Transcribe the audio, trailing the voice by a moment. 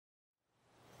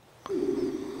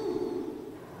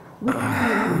Wake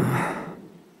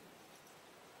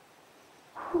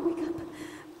up.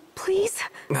 Please?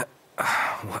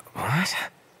 What?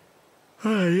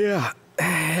 Yeah.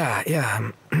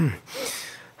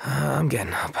 I'm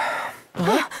getting up.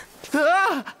 Huh?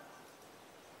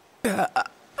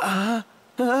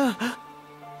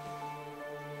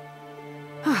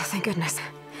 Oh, thank goodness.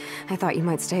 I thought you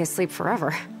might stay asleep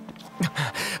forever.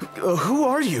 Who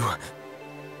are you?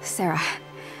 Sarah.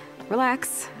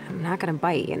 Relax. I'm not gonna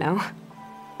bite, you know?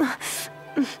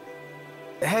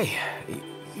 Hey,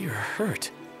 you're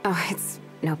hurt. Oh, it's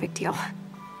no big deal.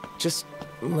 Just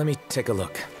let me take a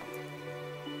look.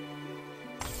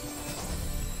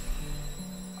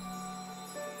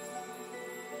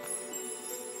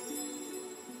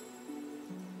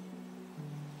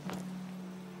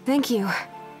 Thank you.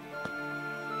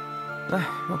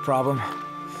 No problem.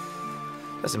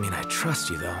 Doesn't mean I trust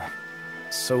you, though.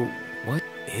 So, what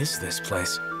is this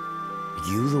place?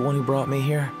 You the one who brought me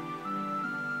here?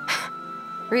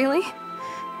 Really?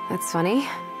 That's funny,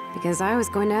 because I was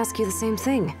going to ask you the same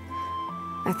thing.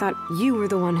 I thought you were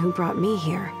the one who brought me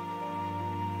here.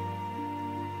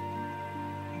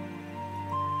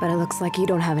 But it looks like you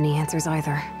don't have any answers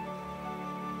either.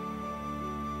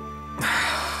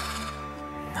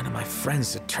 None of my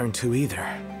friends to turn to either.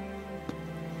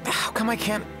 How come I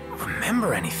can't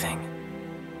remember anything?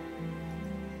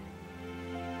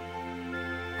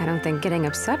 I don't think getting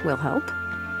upset will help.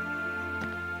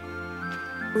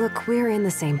 Look, we're in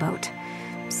the same boat.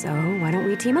 So why don't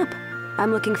we team up?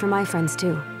 I'm looking for my friends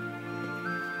too.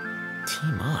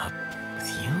 Team up? With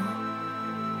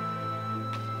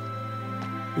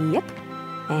you? Yep.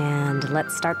 And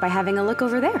let's start by having a look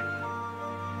over there.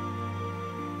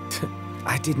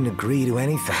 I didn't agree to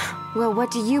anything. Well,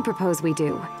 what do you propose we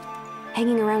do?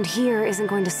 Hanging around here isn't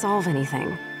going to solve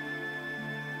anything.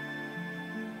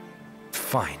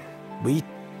 Fine. We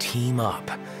team up.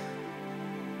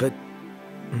 But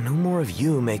no more of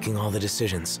you making all the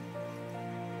decisions.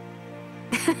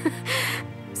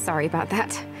 Sorry about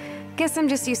that. Guess I'm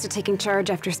just used to taking charge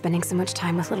after spending so much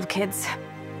time with little kids.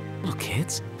 Little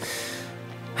kids?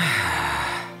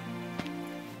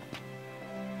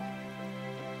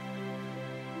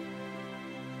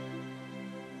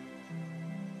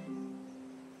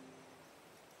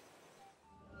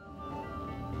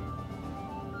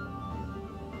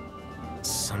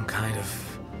 Some kind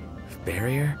of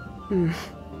barrier?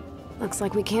 Looks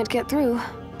like we can't get through.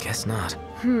 Guess not.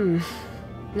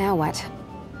 Now what?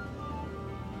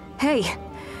 Hey!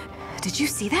 Did you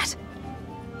see that?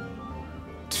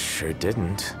 Sure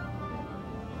didn't.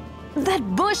 That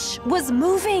bush was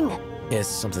moving! Is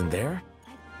something there?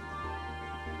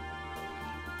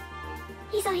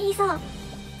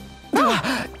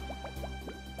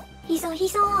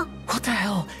 What the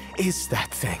hell is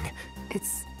that thing?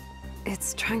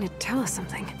 It's trying to tell us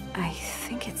something. I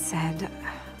think it said,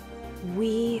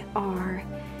 we are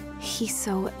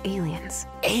Hiso aliens.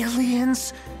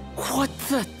 Aliens? What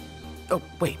the? Oh,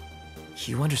 wait.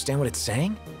 You understand what it's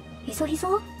saying?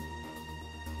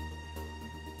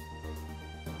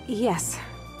 Yes,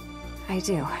 I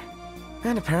do.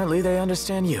 And apparently they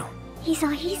understand you.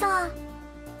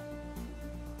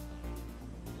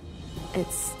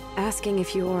 It's asking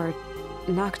if you're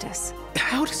Noctis.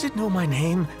 How does it know my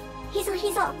name?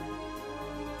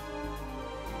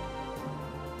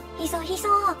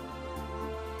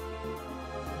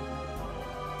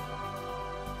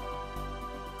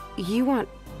 You want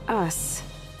us,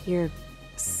 your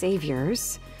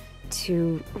saviors,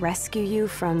 to rescue you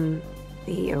from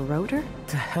the eroder?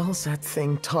 The hell's that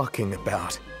thing talking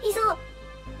about?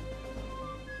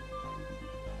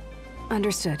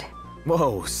 Understood.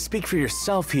 Whoa, speak for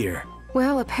yourself here.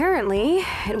 Well, apparently,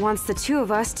 it wants the two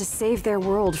of us to save their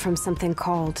world from something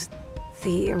called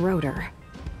the eroder.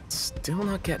 Still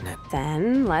not getting it.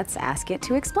 Then let's ask it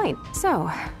to explain. So,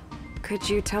 could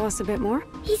you tell us a bit more?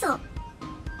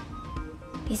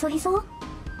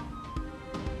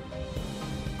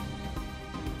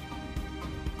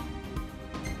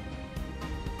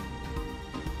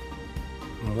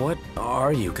 What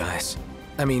are you guys?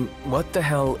 I mean, what the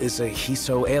hell is a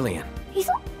Hiso alien?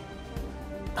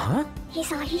 Huh?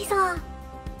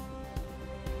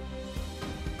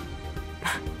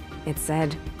 It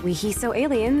said, we Hiso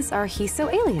aliens are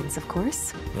Hiso aliens, of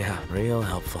course. Yeah, real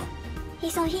helpful.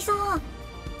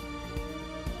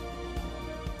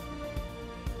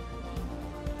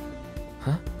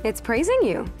 Huh? It's praising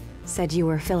you. Said you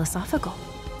were philosophical.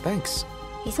 Thanks.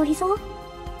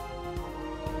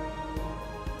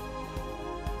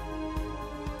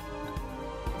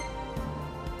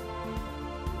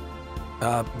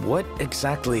 What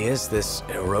exactly is this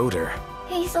eroder?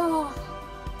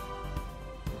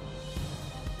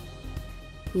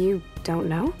 You don't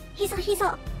know? Hiso,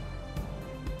 Hiso.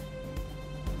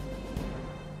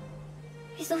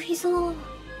 Hiso, Hiso.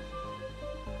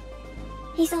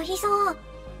 Hiso, Hiso.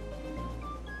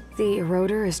 The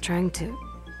eroder is trying to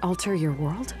alter your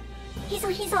world?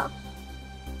 Hiso, Hiso.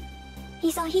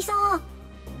 Hiso, Hiso.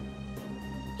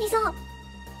 Hiso.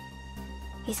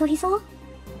 Hiso, Hiso.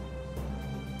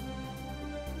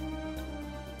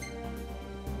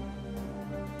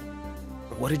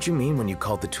 What did you mean when you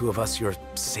called the two of us your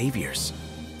saviors?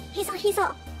 Hiso,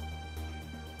 Hiso.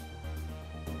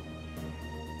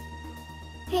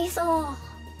 Hiso.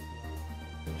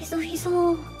 Hiso,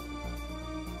 Hiso.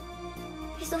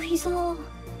 Hiso, Hiso.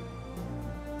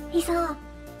 Hiso.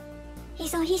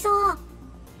 Hiso, Hiso.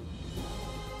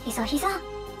 Hiso, Hiso.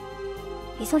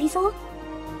 Hiso, Hiso.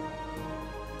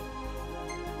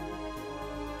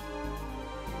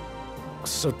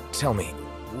 So tell me,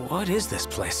 what is this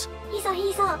place? Hiso,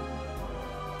 Hiso.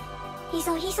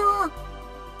 Hiso, Hiso.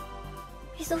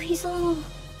 Hiso, Hiso.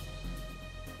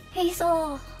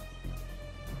 Hiso.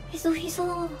 Hiso,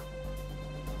 Hiso.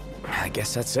 I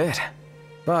guess that's it.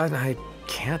 But I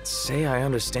can't say I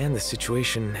understand the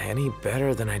situation any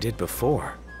better than I did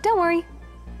before. Don't worry.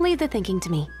 Leave the thinking to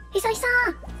me. Hiso,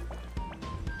 Hiso.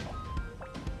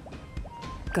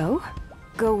 Go?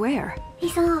 Go where?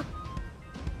 Hiso.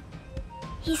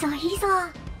 Hiso,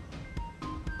 Hiso.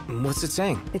 What's it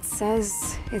saying? It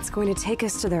says it's going to take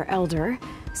us to their elder,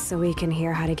 so we can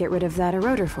hear how to get rid of that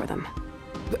eroder for them.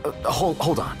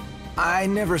 Hold on. I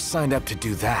never signed up to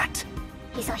do that.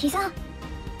 Hiso, Hiso.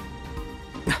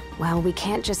 Well, we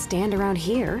can't just stand around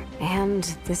here, and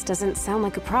this doesn't sound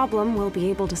like a problem we'll be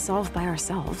able to solve by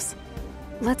ourselves.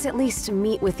 Let's at least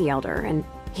meet with the elder and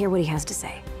hear what he has to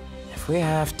say. If we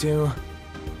have to...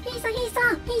 Hiso,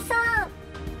 Hiso, Hiso.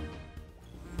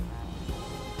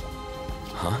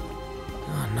 Huh?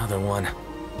 Another one.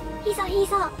 Hiso,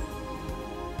 Hiso.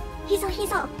 Hiso,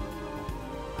 Hiso.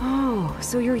 Oh,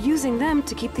 so you're using them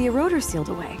to keep the eroder sealed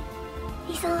away.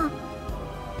 Hiso.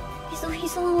 Hiso,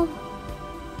 Hiso.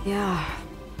 Yeah,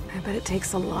 I bet it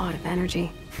takes a lot of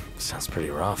energy. Sounds pretty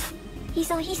rough.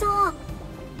 Hiso, Hiso.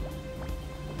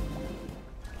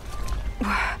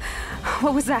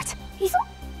 What was that? Hiso.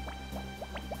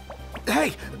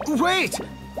 Hey, wait!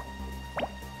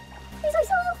 Hiso,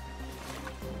 Hiso.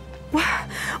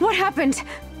 What happened?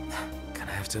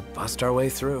 Gonna have to bust our way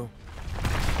through.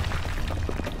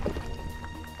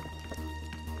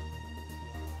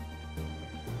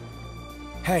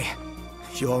 Hey,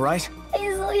 you alright?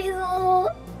 Hiso,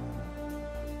 Hiso.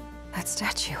 That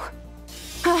statue.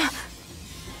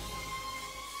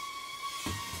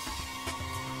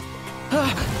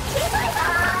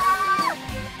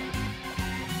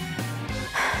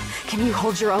 Can you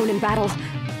hold your own in battle?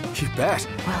 You bet.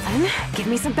 Well then, give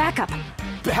me some backup.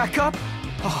 Backup?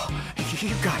 Oh, you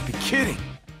gotta be kidding.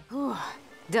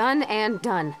 Done and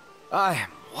done. I am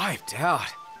wiped out.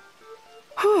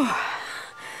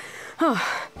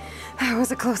 That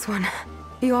was a close one.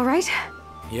 You all right?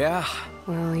 Yeah,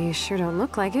 Well, you sure don't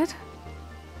look like it.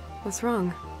 What's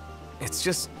wrong? it's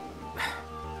just...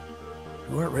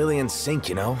 We weren't really in sync,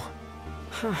 you know?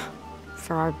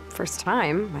 For our first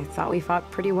time, I thought we fought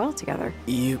pretty well together.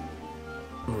 You...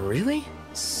 Really?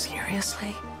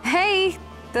 Seriously? Hey!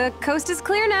 The coast is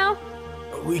clear now!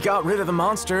 We got rid of the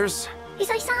monsters.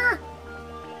 Hiso, Hiso.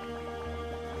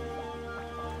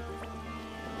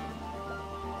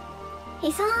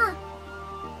 Hiso.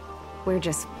 We're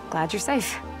just glad you're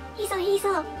safe. Hiso,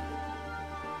 Hiso.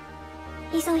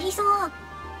 Hiso, Hiso.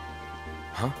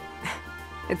 Huh?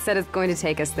 It said it's going to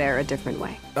take us there a different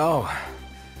way. Oh,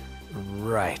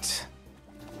 right.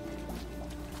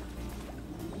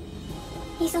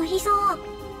 Hiso, Hiso.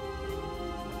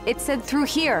 It said through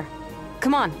here.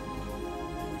 Come on.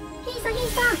 Hiso,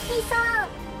 Hiso, Hiso.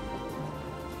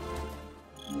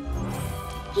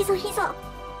 Hiso, Hiso.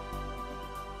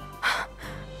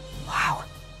 Wow.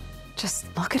 Just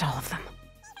look at all of them.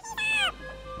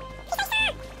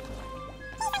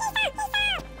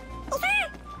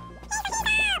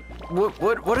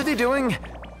 What are they doing?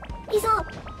 Hiso.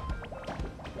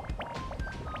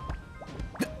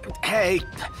 Hey,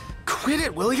 quit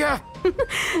it, will ya?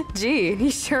 Gee, you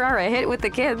sure are a hit with the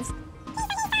kids.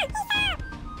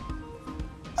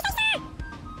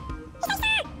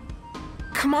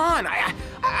 Come on,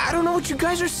 I don't know what you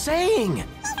guys are saying.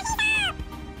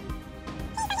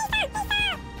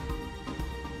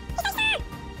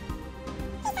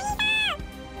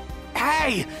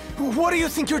 Hey, what do you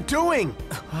think you're doing?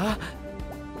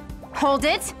 Hold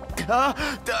it!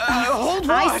 Hold what?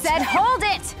 I said hold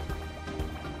it!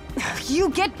 You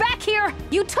get back here!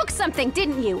 You took something,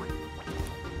 didn't you?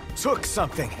 Took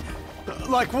something.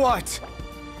 Like what?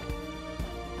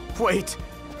 Wait,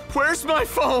 where's my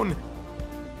phone?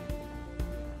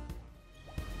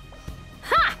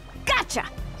 Ha! Gotcha!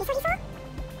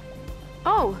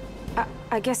 Oh,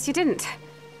 I guess you didn't.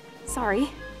 Sorry.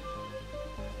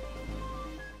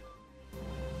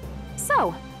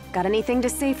 So, got anything to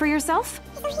say for yourself?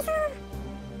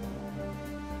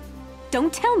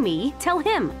 Don't tell me, tell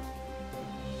him.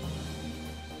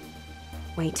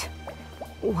 Wait,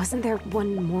 wasn't there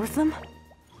one more of them?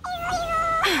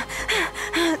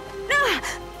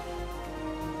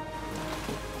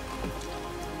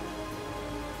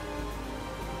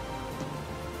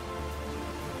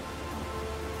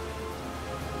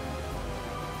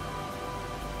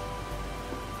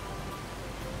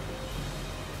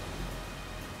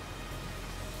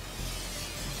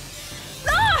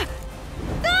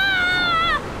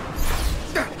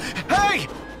 Hey!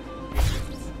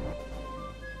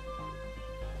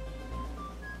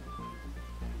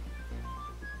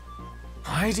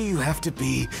 Why do you have to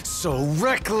be so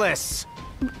reckless?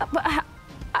 But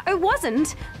I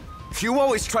wasn't. You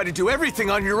always try to do everything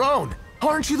on your own.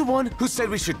 Aren't you the one who said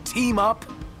we should team up?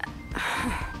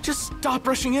 Just stop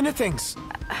rushing into things.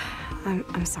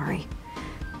 I'm sorry.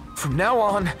 From now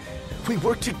on, we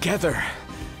work together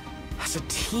as a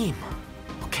team,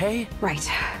 okay? Right.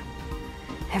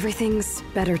 Everything's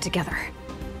better together.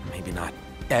 Maybe not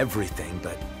everything,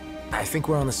 but I think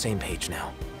we're on the same page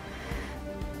now.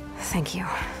 Thank you.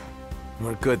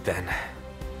 We're good then.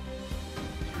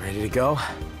 Ready to go?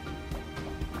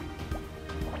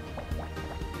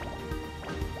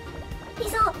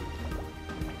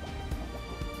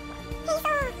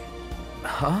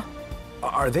 Huh?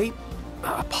 Are they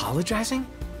apologizing?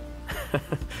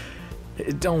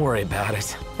 Don't worry about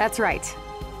it. That's right.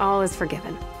 All is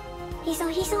forgiven.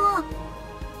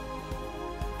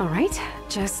 All right,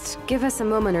 just give us a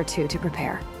moment or two to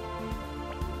prepare.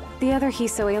 The other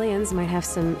Hiso aliens might have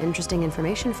some interesting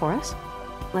information for us.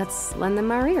 Let's lend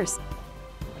them our ears.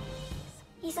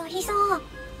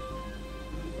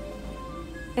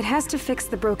 It has to fix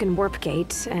the broken warp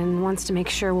gate and wants to make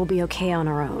sure we'll be okay on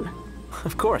our own.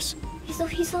 Of course.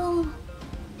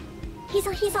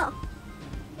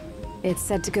 It's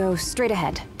said to go straight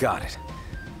ahead. Got it.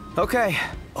 Okay,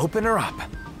 open her up.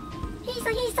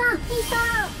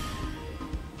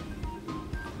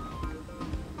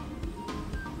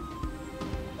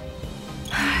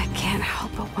 I can't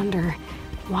help but wonder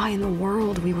why in the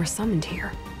world we were summoned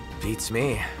here. Beats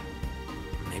me.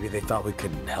 Maybe they thought we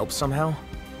could help somehow?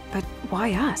 But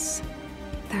why us?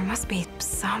 There must be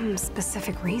some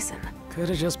specific reason. Could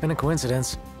have just been a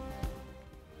coincidence.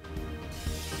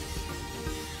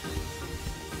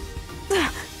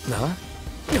 Huh?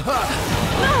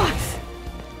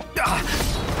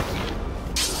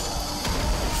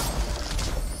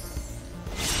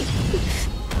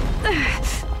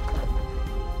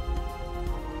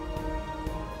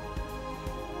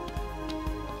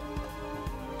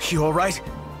 You all right?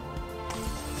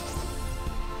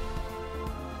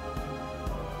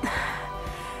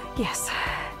 Yes.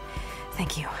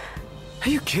 Thank you. Are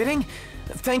you kidding?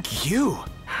 Thank you.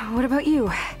 What about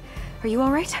you? Are you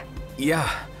all right?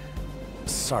 Yeah.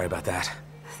 Sorry about that.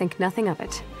 Think nothing of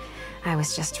it. I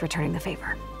was just returning the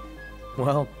favor.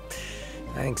 Well,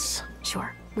 thanks.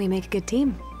 Sure. We make a good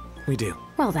team. We do.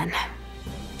 Well then,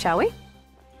 shall we?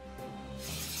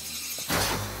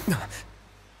 That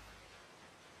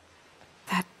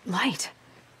light.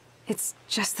 It's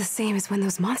just the same as when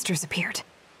those monsters appeared.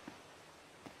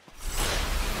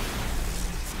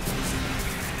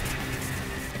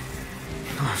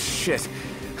 Oh, shit.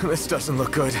 This doesn't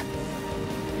look good.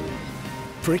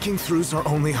 Breaking through's our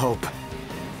only hope.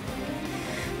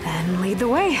 Then lead the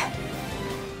way.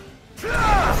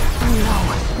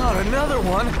 Oh no, not another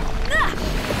one!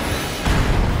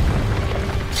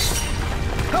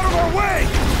 Out of our way!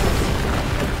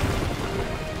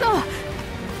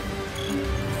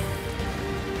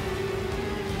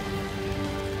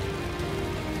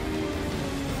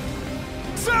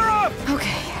 Sarah!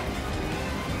 Okay.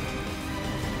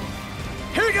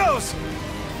 Here he goes!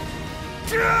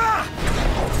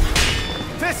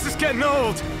 This is getting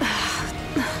old!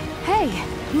 Hey,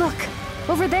 look.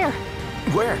 Over there.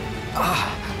 Where?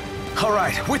 All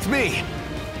right, with me.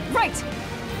 Right.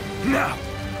 Now.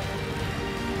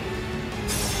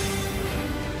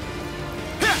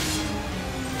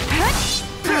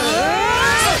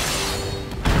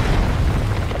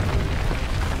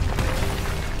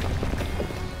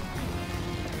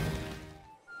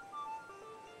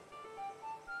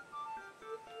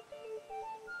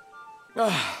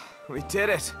 We did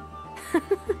it.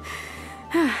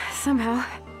 Somehow.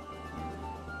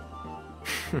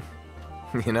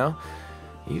 You know,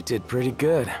 you did pretty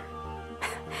good.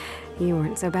 you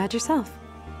weren't so bad yourself.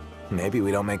 Maybe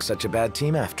we don't make such a bad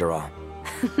team after all.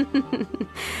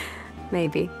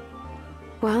 Maybe.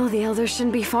 Well, the elders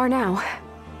shouldn't be far now.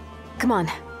 Come on.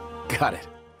 Got it.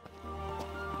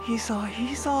 Hiso.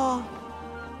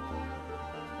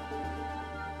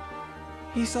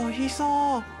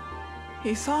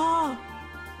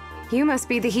 You must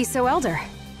be the Hiso Elder.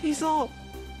 Hiso.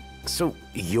 So,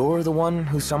 you're the one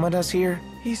who summoned us here?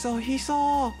 Hiso.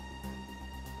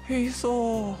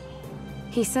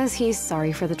 He says he's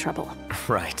sorry for the trouble.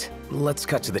 Right. Let's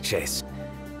cut to the chase.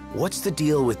 What's the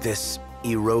deal with this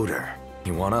eroder?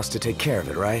 You want us to take care of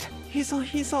it, right?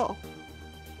 Hiso.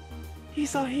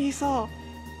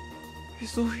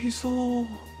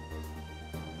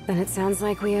 Then it sounds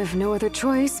like we have no other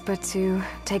choice but to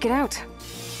take it out.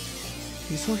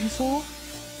 Hiso.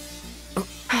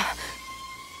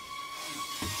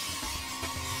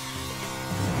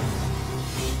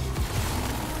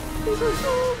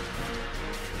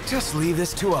 Just leave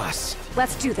this to us.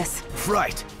 Let's do this.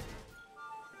 Right.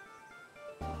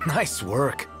 Nice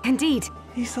work. Indeed.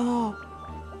 Hiso.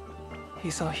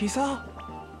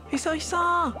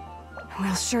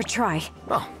 We'll sure try.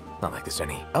 Well, not like there's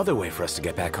any other way for us to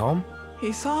get back home.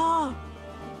 Hiso.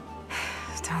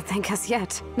 Don't thank us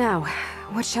yet. Now,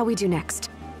 what shall we do next?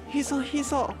 Hiso.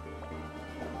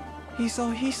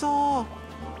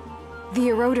 The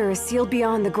eroder is sealed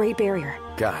beyond the Great Barrier.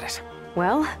 Got it.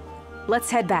 Well, let's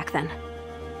head back then.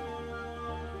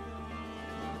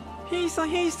 Hiso.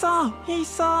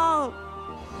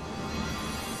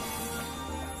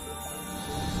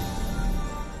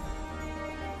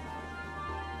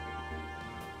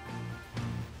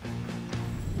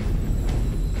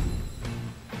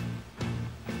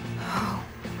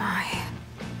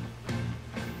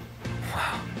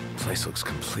 Place looks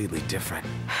completely different.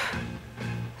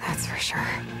 That's for sure.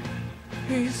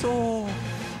 Hiso.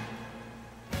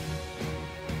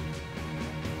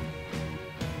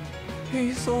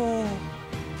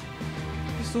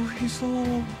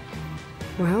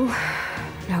 Well,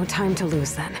 no time to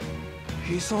lose then.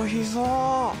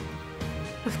 Hiso.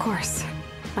 Of course.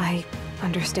 I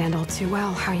understand all too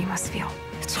well how you must feel.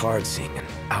 It's hard seeing an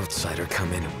outsider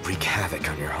come in and wreak havoc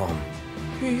on your home.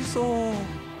 Hiso.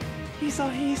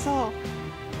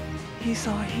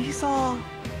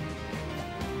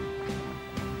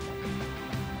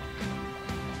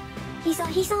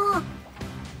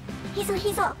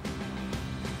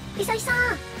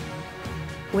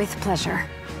 With pleasure.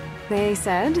 They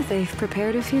said they've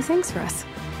prepared a few things for us.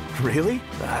 Really?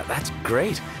 That's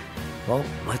great. Well,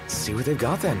 let's see what they've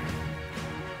got then.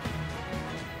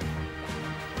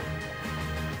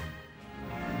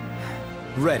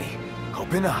 Ready.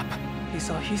 Open up.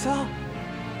 Hiso.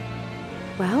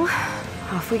 Well,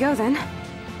 off we go then.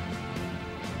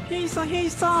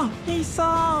 Hiso.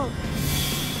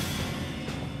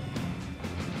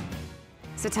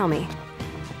 So tell me,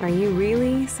 are you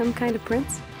really some kind of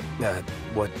prince?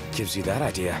 What gives you that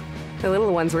idea? The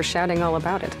little ones were shouting all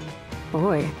about it.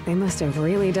 Boy, they must have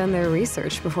really done their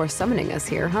research before summoning us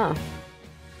here, huh?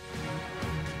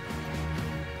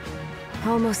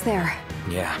 Almost there.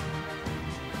 Yeah.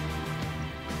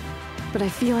 But I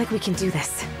feel like we can do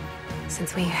this,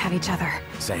 since we have each other.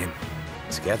 Same.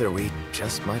 Together, we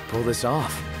just might pull this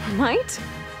off. Might?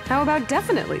 How about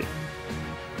definitely?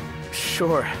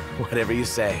 Sure, whatever you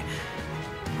say.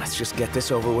 Let's just get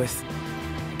this over with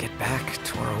and get back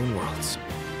to our own worlds.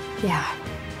 Yeah.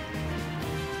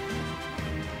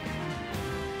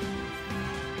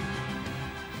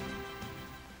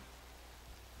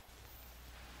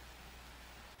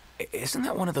 Isn't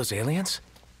that one of those aliens?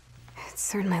 It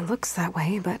certainly looks that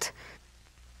way, but...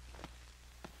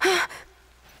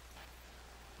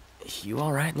 You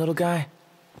all right, little guy?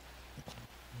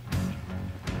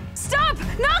 Stop!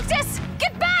 Noctis!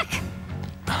 Get back!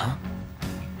 Huh?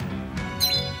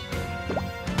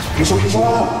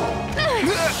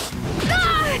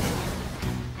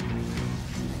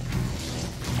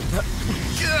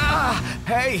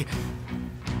 Hey!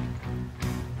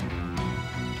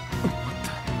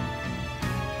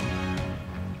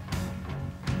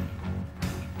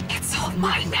 It's all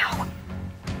mine now.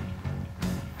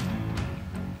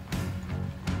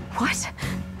 What?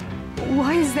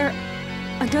 Why is there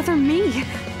another me?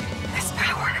 This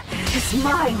power is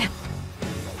mine.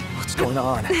 What's going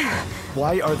on?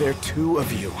 Why are there two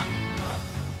of you?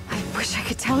 I wish I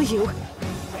could tell you.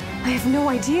 I have no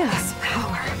idea. This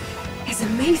power is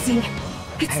amazing.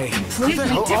 It's Hey, completely who the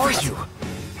hell different. are you?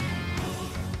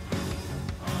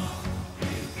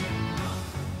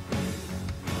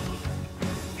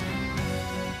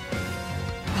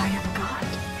 I am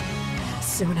God.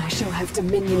 Soon I shall have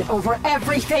dominion over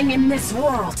everything in this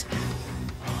world.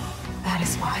 That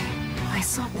is why I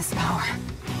sought this power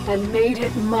and made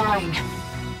it mine.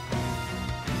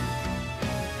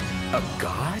 A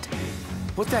god?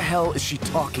 What the hell is she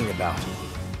talking about?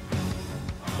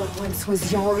 What once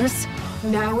was yours,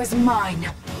 now is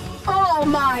mine. All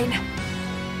mine!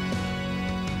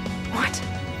 What?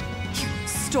 You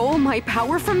stole my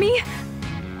power from me?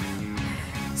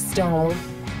 Stole,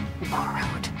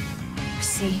 borrowed,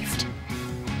 received.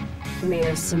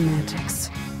 Mere semantics.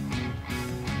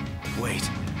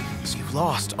 Wait, so you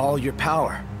lost all your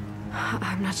power?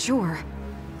 I'm not sure.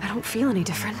 I don't feel any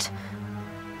different.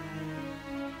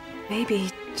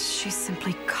 Maybe she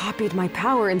simply copied my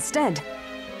power instead.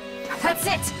 That's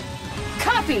it!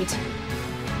 Copied!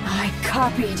 I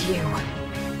copied you.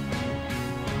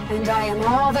 And I am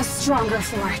all the stronger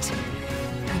for it.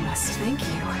 I must thank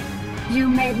you. You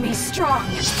made me strong.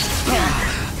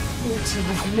 You two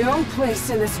have no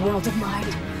place in this world of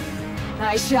mine.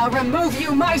 I shall remove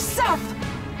you myself!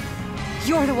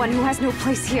 You're the one who has no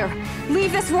place here.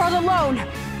 Leave this world alone!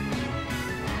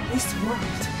 This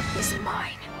world is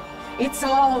mine. It's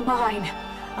all mine.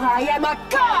 I am a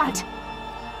god!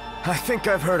 I think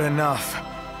I've heard enough.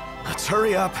 Let's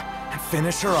hurry up and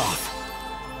finish her off.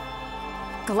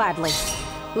 Gladly.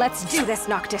 Let's do this,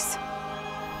 Noctis.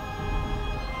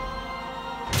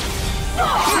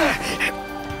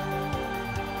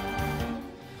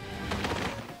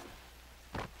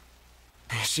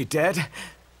 Is she dead?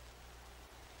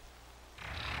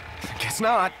 I guess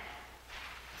not.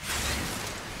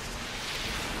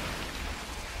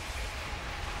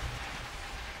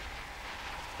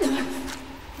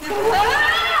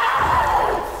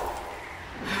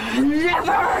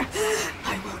 Never!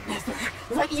 I will never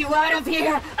let you out of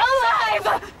here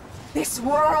alive! This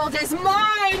world is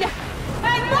mine!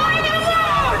 And mine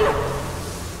alone!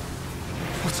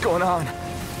 What's going on?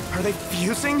 Are they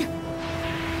fusing?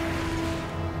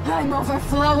 I'm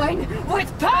overflowing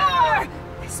with power!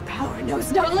 This power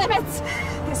knows no limits!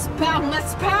 This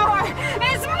boundless power is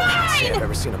Can't say I've mine!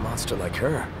 ever seen a monster like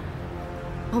her.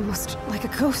 Almost like a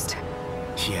ghost.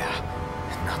 Yeah,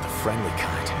 not the friendly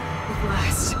kind. At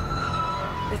last.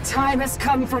 The time has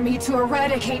come for me to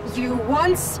eradicate you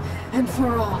once and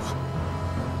for all.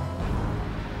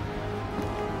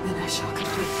 Then I shall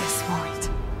complete this world.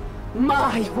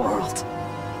 My world!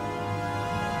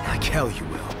 Like hell you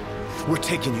will. We're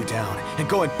taking you down and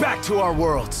going back to our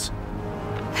worlds.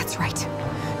 That's right.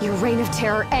 Your reign of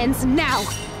terror ends now!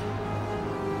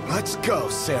 Let's go,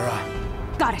 Sarah.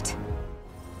 Got it.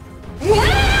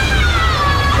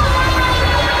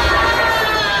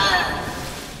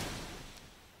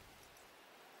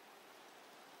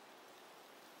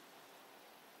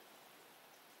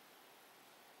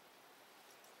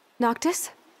 Noctis?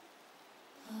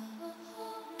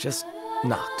 Just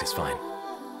knocked is fine.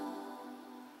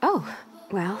 Oh,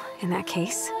 well, in that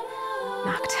case,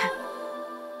 Noct.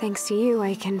 Thanks to you,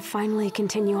 I can finally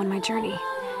continue on my journey.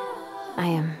 I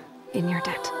am in your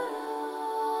debt.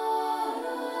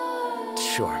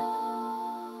 Sure.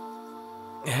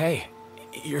 Hey,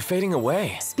 you're fading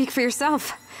away. Speak for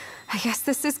yourself. I guess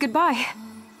this is goodbye.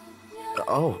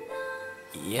 Oh,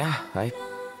 yeah, I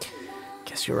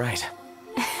guess you're right.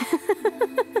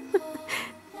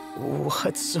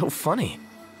 What's so funny?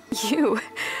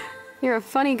 You're a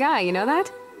funny guy, you know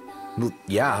that? Well,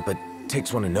 yeah, but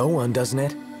takes one to know one, doesn't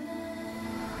it?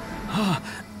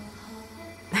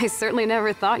 I certainly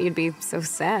never thought you'd be so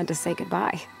sad to say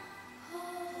goodbye.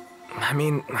 I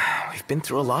mean, we've been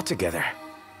through a lot together.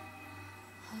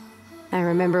 I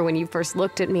remember when you first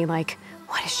looked at me like,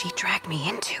 what has she dragged me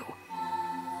into?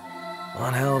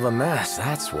 One hell of a mess,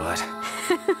 that's what.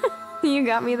 You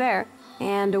got me there.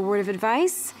 And a word of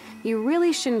advice, you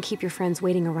really shouldn't keep your friends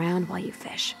waiting around while you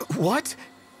fish. What?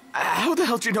 How the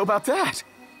hell did you know about that?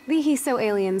 The Hiso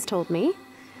aliens told me.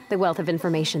 The wealth of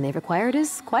information they've acquired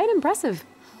is quite impressive.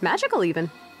 Magical,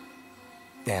 even.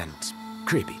 And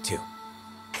creepy, too.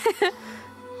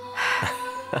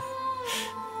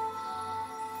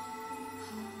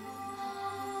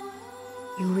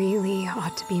 You really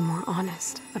ought to be more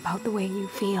honest about the way you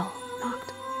feel,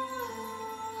 Noct.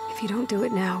 If you don't do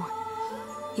it now,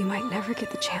 you might never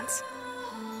get the chance.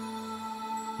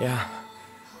 Yeah,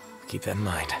 keep that in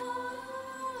mind.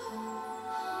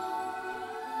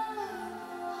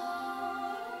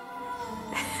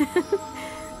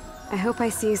 I hope I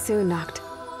see you soon, Noct.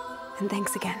 And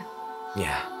thanks again.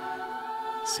 Yeah.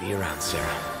 See you around,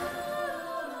 Sarah.